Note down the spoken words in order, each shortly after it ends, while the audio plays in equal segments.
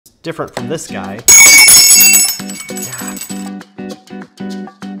different from this guy.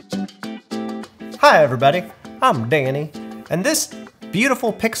 Hi everybody, I'm Danny, and this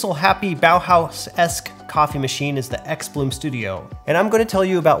beautiful pixel-happy Bauhaus-esque coffee machine is the xBloom Studio, and I'm going to tell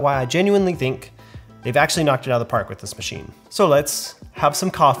you about why I genuinely think they've actually knocked it out of the park with this machine. So let's have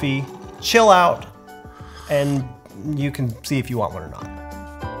some coffee, chill out, and you can see if you want one or not.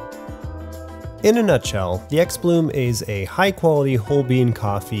 In a nutshell, the xBloom is a high-quality whole bean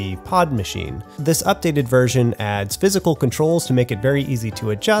coffee pod machine. This updated version adds physical controls to make it very easy to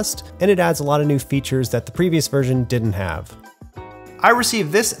adjust, and it adds a lot of new features that the previous version didn't have. I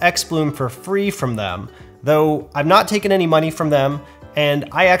received this xBloom for free from them, though I've not taken any money from them, and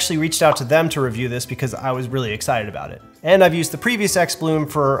I actually reached out to them to review this because I was really excited about it. And I've used the previous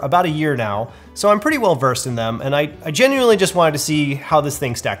xBloom for about a year now, so I'm pretty well versed in them, and I genuinely just wanted to see how this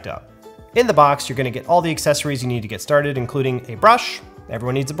thing stacked up. In the box, you're gonna get all the accessories you need to get started, including a brush.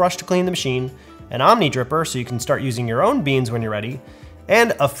 Everyone needs a brush to clean the machine, an Omni dripper so you can start using your own beans when you're ready,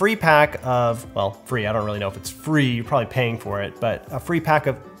 and a free pack of, well, free, I don't really know if it's free, you're probably paying for it, but a free pack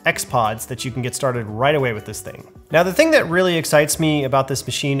of X pods that you can get started right away with this thing. Now, the thing that really excites me about this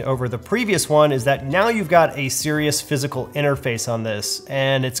machine over the previous one is that now you've got a serious physical interface on this,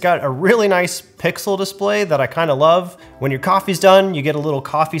 and it's got a really nice pixel display that I kind of love. When your coffee's done, you get a little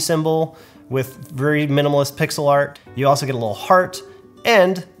coffee symbol with very minimalist pixel art. You also get a little heart,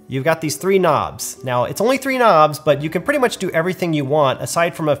 and you've got these 3 knobs. Now, it's only 3 knobs, but you can pretty much do everything you want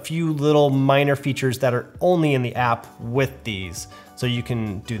aside from a few little minor features that are only in the app with these. So you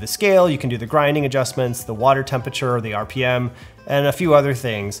can do the scale, you can do the grinding adjustments, the water temperature, the RPM, and a few other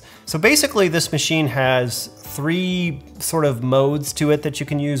things. So basically this machine has 3 sort of modes to it that you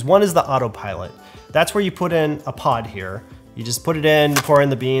can use. One is the autopilot. That's where you put in a pod here. You just put it in, pour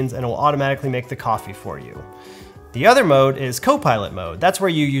in the beans, and it will automatically make the coffee for you. The other mode is co-pilot mode. That's where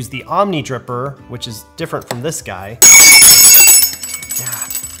you use the Omni dripper, which is different from this guy.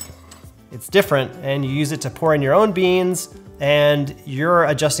 It's different, and you use it to pour in your own beans, and you're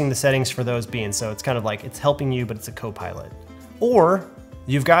adjusting the settings for those beans. So it's kind of like it's helping you, but it's a co-pilot. Or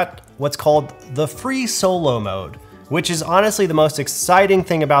you've got what's called the free solo mode, which is honestly the most exciting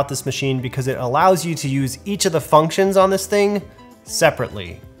thing about this machine because it allows you to use each of the functions on this thing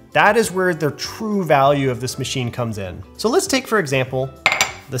separately. That is where the true value of this machine comes in. So let's take, for example,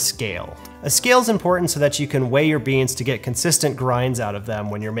 the scale. A scale is important so that you can weigh your beans to get consistent grinds out of them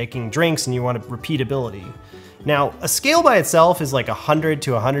when you're making drinks and you want repeatability. Now, a scale by itself is like $100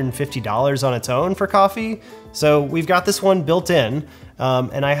 to $150 on its own for coffee. So we've got this one built in,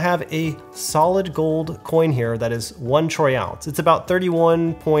 and I have a solid gold coin here that is 1 troy ounce. It's about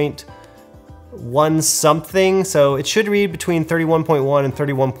 31.1 something, so it should read between 31.1 and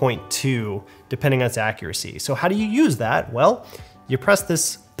 31.2, depending on its accuracy. So how do you use that? Well, you press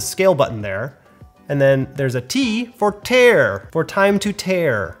this scale button there, and then there's a T for tare, for time to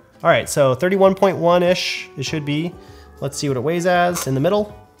tare. All right, so 31.1-ish it should be. Let's see what it weighs as in the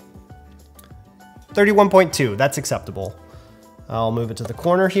middle. 31.2, that's acceptable. I'll move it to the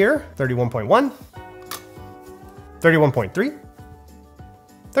corner here. 31.1, 31.3,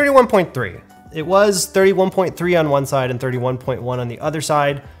 31.3. It was 31.3 on one side and 31.1 on the other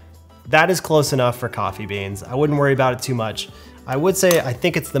side. That is close enough for coffee beans. I wouldn't worry about it too much. I would say I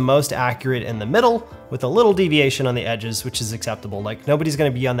think it's the most accurate in the middle with a little deviation on the edges, which is acceptable. Like nobody's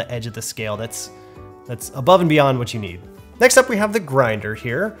gonna be on the edge of the scale. That's above and beyond what you need. Next up, we have the grinder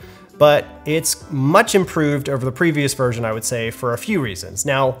here, but it's much improved over the previous version, I would say, for a few reasons.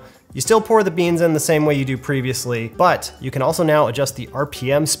 Now, you still pour the beans in the same way you do previously, but you can also now adjust the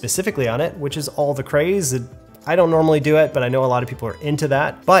RPM specifically on it, which is all the craze. I don't normally do it, but I know a lot of people are into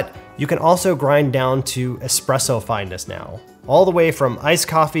that. But you can also grind down to espresso fineness now, all the way from iced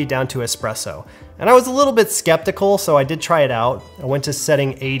coffee down to espresso. And I was a little bit skeptical, so I did try it out. I went to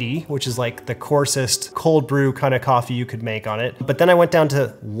setting 80, which is like the coarsest cold brew kind of coffee you could make on it. But then I went down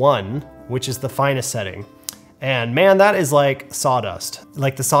to 1, which is the finest setting. And man, that is like sawdust.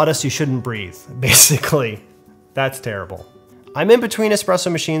 Like the sawdust you shouldn't breathe, basically. That's terrible. I'm in between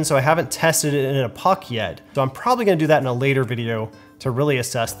espresso machines, so I haven't tested it in a puck yet. So I'm probably gonna do that in a later video to really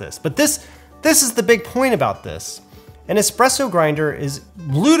assess this. But this is the big point about this. An espresso grinder is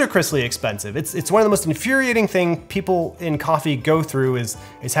ludicrously expensive. It's one of the most infuriating things people in coffee go through is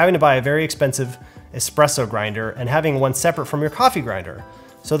having to buy a very expensive espresso grinder and having one separate from your coffee grinder.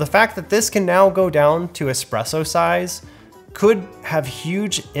 So the fact that this can now go down to espresso size could have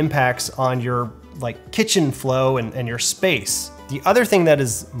huge impacts on your like kitchen flow and your space. The other thing that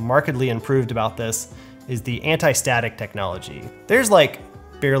is markedly improved about this is the anti-static technology. There's like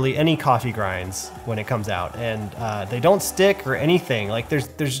barely any coffee grinds when it comes out, and they don't stick or anything. Like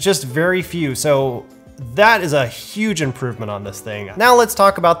there's just very few. So that is a huge improvement on this thing. Now let's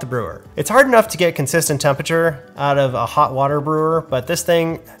talk about the brewer. It's hard enough to get consistent temperature out of a hot water brewer, but this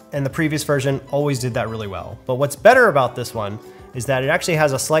thing and the previous version always did that really well. But what's better about this one is that it actually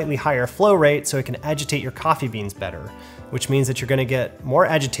has a slightly higher flow rate, so it can agitate your coffee beans better, which means that you're gonna get more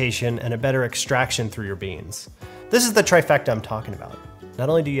agitation and a better extraction through your beans. This is the trifecta I'm talking about. Not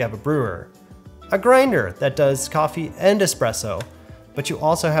only do you have a brewer, a grinder that does coffee and espresso, but you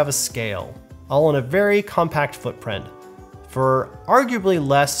also have a scale, all in a very compact footprint for arguably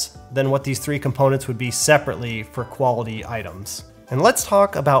less than what these three components would be separately for quality items. And let's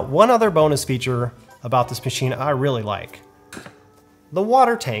talk about one other bonus feature about this machine I really like. The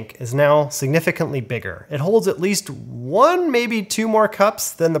water tank is now significantly bigger. It holds at least one, maybe two more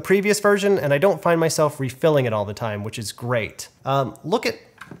cups than the previous version, and I don't find myself refilling it all the time, which is great. Look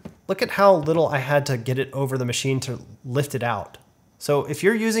at how little I had to get it over the machine to lift it out. So if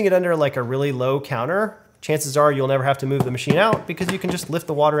you're using it under like a really low counter, chances are you'll never have to move the machine out because you can just lift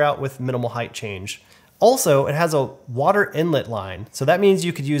the water out with minimal height change. Also, it has a water inlet line. So that means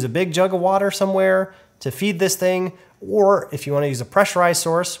you could use a big jug of water somewhere to feed this thing, or if you want to use a pressurized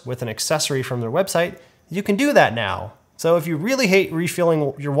source with an accessory from their website, you can do that now. So if you really hate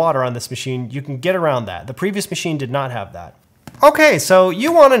refilling your water on this machine, you can get around that. The previous machine did not have that. Okay, so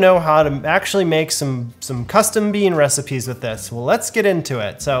you want to know how to actually make some custom bean recipes with this. Well, let's get into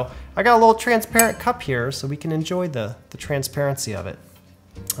it. So I got a little transparent cup here so we can enjoy the transparency of it.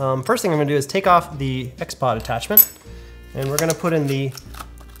 First thing I'm gonna do is take off the XPod attachment, and we're gonna put in the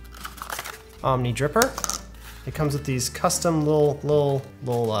Omni dripper. It comes with these custom little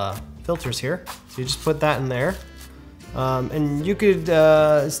filters here. So you just put that in there, and you could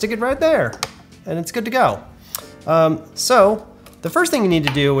stick it right there, and it's good to go. So the first thing you need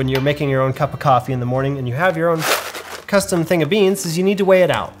to do when you're making your own cup of coffee in the morning and you have your own custom thing of beans is you need to weigh it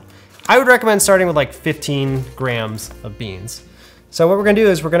out. I would recommend starting with like 15 grams of beans. So what we're gonna do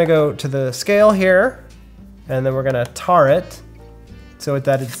is we're gonna go to the scale here, and then we're gonna tar it so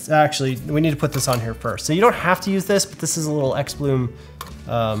that it's actually, we need to put this on here first. So you don't have to use this, but this is a little xBloom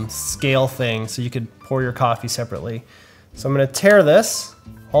scale thing, so you could pour your coffee separately. So I'm gonna tare this.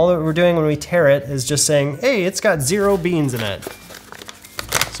 All that we're doing when we tear it is just saying, hey, it's got 0 beans in it.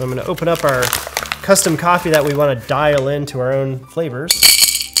 So I'm gonna open up our custom coffee that we wanna dial into our own flavors.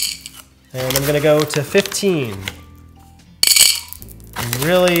 And I'm gonna go to 15. I'm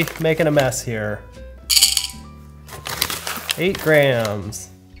really making a mess here. 8 grams.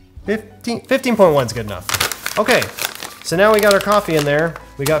 15.1 is good enough. Okay, so now we got our coffee in there.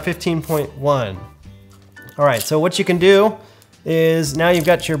 We got 15.1. All right, so what you can do is now you've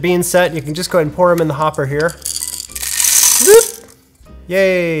got your beans set. You can just go ahead and pour them in the hopper here. Whoop!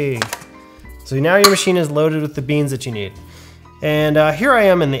 Yay! So now your machine is loaded with the beans that you need. And here I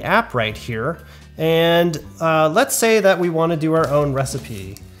am in the app right here. And let's say that we want to do our own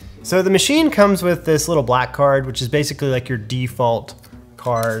recipe. So the machine comes with this little black card, which is basically like your default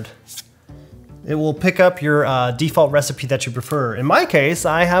card. It will pick up your default recipe that you prefer. In my case,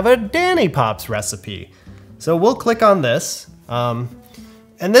 I have a Danny Pops recipe. So we'll click on this. And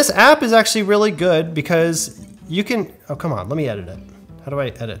this app is actually really good because you can, oh, come on, let me edit it. How do I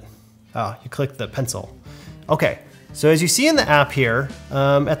edit? Oh, you click the pencil. Okay, so as you see in the app here,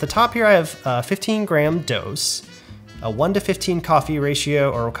 at the top here I have a 15 gram dose, a 1:15 coffee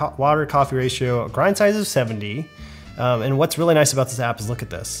ratio or water coffee ratio, a grind size of 70. And what's really nice about this app is look at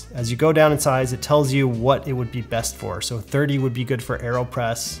this. As you go down in size, it tells you what it would be best for. So 30 would be good for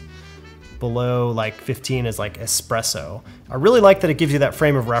AeroPress. Below like 15 is like espresso. I really like that it gives you that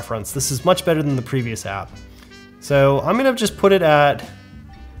frame of reference. This is much better than the previous app. So I'm gonna just put it at,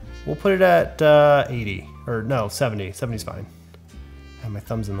 we'll put it at 80, or no, 70. 70's fine. My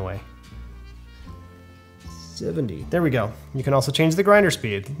thumb's in the way. 70, there we go. You can also change the grinder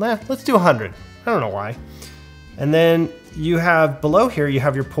speed. Let's do 100, I don't know why. And then you have, below here, you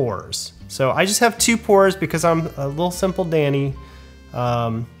have your pours. So I just have 2 pours because I'm a little simple Danny.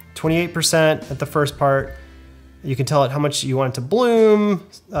 28% at the first part. You can tell it how much you want it to bloom,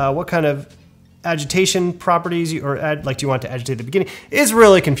 what kind of agitation properties do you want to agitate at the beginning. It's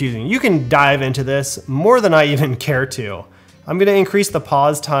really confusing. You can dive into this more than I even care to. I'm gonna increase the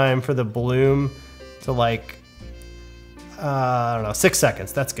pause time for the bloom to like, I don't know, 6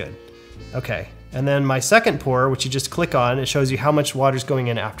 seconds, that's good. Okay, and then my second pour, which you just click on, it shows you how much water's going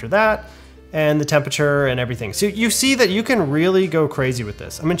in after that, and the temperature and everything. So you see that you can really go crazy with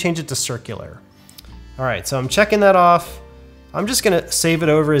this. I'm gonna change it to circular. All right, so I'm checking that off. I'm just gonna save it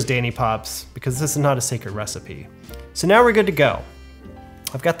over as Danny Pops because this is not a sacred recipe. So now we're good to go.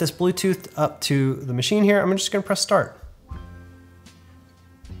 I've got this Bluetooth up to the machine here. I'm just gonna press start.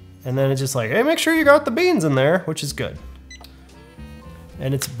 And then it's just like, hey, make sure you got the beans in there, which is good.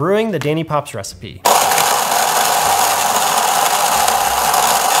 And it's brewing the Danny Pops recipe.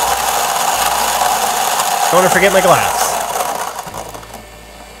 Don't want to forget my glass.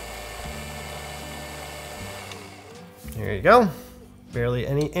 There you go. Barely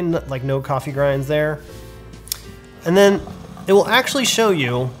any, and like no coffee grinds there. And then it will actually show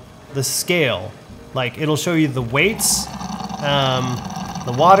you the scale. Like it'll show you the weights,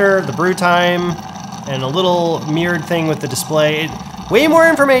 the water, the brew time, and a little mirrored thing with the display. Way more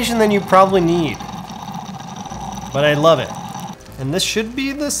information than you probably need, but I love it. And this should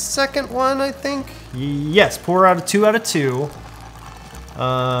be the second one, I think. Yes, pour out of 2 out of 2.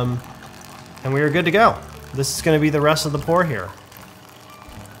 And we are good to go. This is gonna be the rest of the pour here.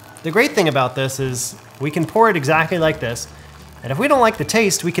 The great thing about this is we can pour it exactly like this, and if we don't like the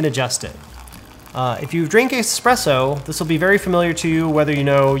taste, we can adjust it. If you drink espresso, this will be very familiar to you, whether you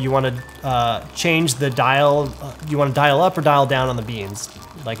know you want to change the dial, you want to dial up or dial down on the beans.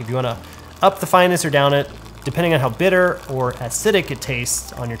 Like if you want to up the fineness or down it, depending on how bitter or acidic it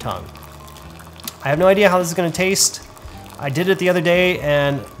tastes on your tongue. I have no idea how this is going to taste. I did it the other day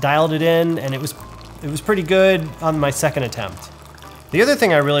and dialed it in, and it was pretty good on my second attempt. The other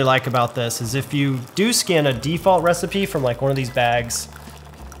thing I really like about this is if you do scan a default recipe from like one of these bags,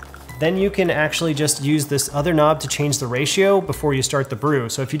 then you can actually just use this other knob to change the ratio before you start the brew.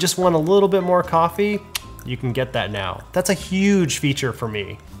 So if you just want a little bit more coffee, you can get that now. That's a huge feature for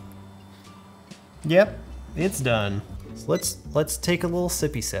me. Yep, it's done. So let's take a little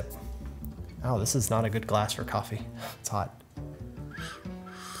sippy sip. Oh, this is not a good glass for coffee. It's hot.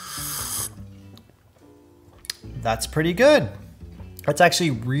 That's pretty good. That's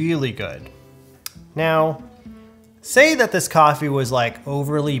actually really good. Now, say that this coffee was like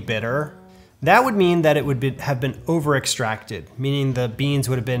overly bitter. That would mean that it would have been over extracted, meaning the beans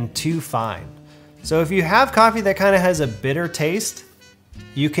would have been too fine. So if you have coffee that kind of has a bitter taste,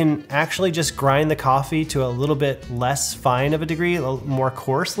 you can actually just grind the coffee to a little bit less fine of a degree, a little more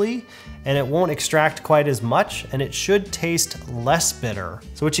coarsely, and it won't extract quite as much, and it should taste less bitter.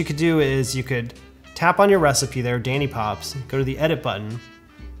 So what you could do is you could tap on your recipe there, Danny Pops, go to the edit button,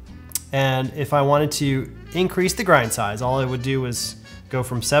 and if I wanted to increase the grind size, all I would do was go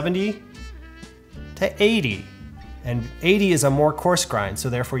from 70 to 80. And 80 is a more coarse grind, so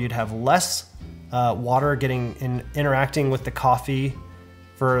therefore you'd have less water interacting with the coffee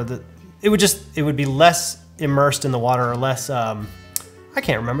it would be less immersed in the water, or less, I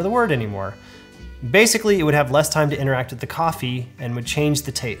can't remember the word anymore. Basically, it would have less time to interact with the coffee and would change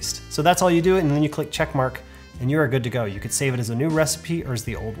the taste. So that's all you do, and then you click check mark, and you are good to go. You could save it as a new recipe or as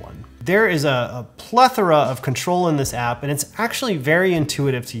the old one. There is a plethora of control in this app, and it's actually very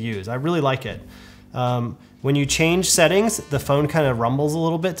intuitive to use. I really like it. When you change settings, the phone kind of rumbles a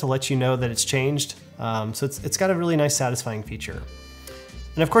little bit to let you know that it's changed. So it's got a really nice, satisfying feature.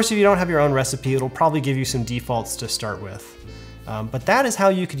 And of course, if you don't have your own recipe, it'll probably give you some defaults to start with. But that is how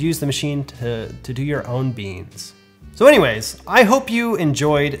you could use the machine to do your own beans. So anyways, I hope you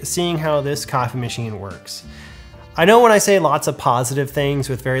enjoyed seeing how this coffee machine works. I know when I say lots of positive things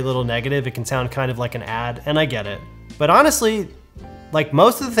with very little negative, it can sound kind of like an ad, and I get it. But honestly, like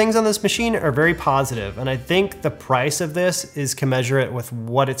most of the things on this machine are very positive, and I think the price of this is commensurate with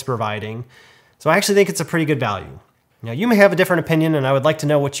what it's providing. So I actually think it's a pretty good value. Now, you may have a different opinion, and I would like to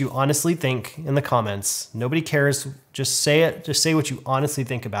know what you honestly think in the comments. Nobody cares, just say it, just say what you honestly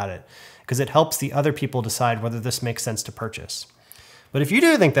think about it, because it helps the other people decide whether this makes sense to purchase. But if you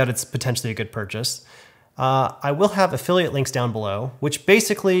do think that it's potentially a good purchase, I will have affiliate links down below, which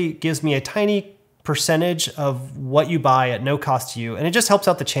basically gives me a tiny percentage of what you buy at no cost to you, and it just helps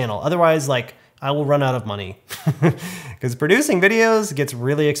out the channel. Otherwise, like, I will run out of money because producing videos gets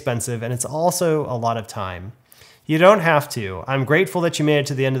really expensive, and it's also a lot of time. You don't have to. I'm grateful that you made it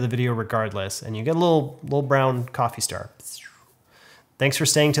to the end of the video regardless, and you get a little brown coffee star. Thanks for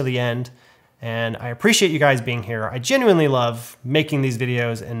staying till the end, and I appreciate you guys being here. I genuinely love making these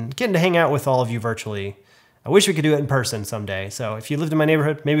videos and getting to hang out with all of you virtually. I wish we could do it in person someday, so if you lived in my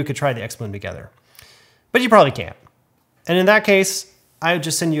neighborhood, maybe we could try the xBloom together. But you probably can't. And in that case, I would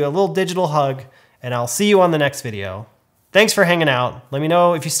just send you a little digital hug, and I'll see you on the next video. Thanks for hanging out. Let me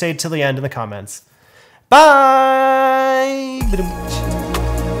know if you stayed till the end in the comments. Bye!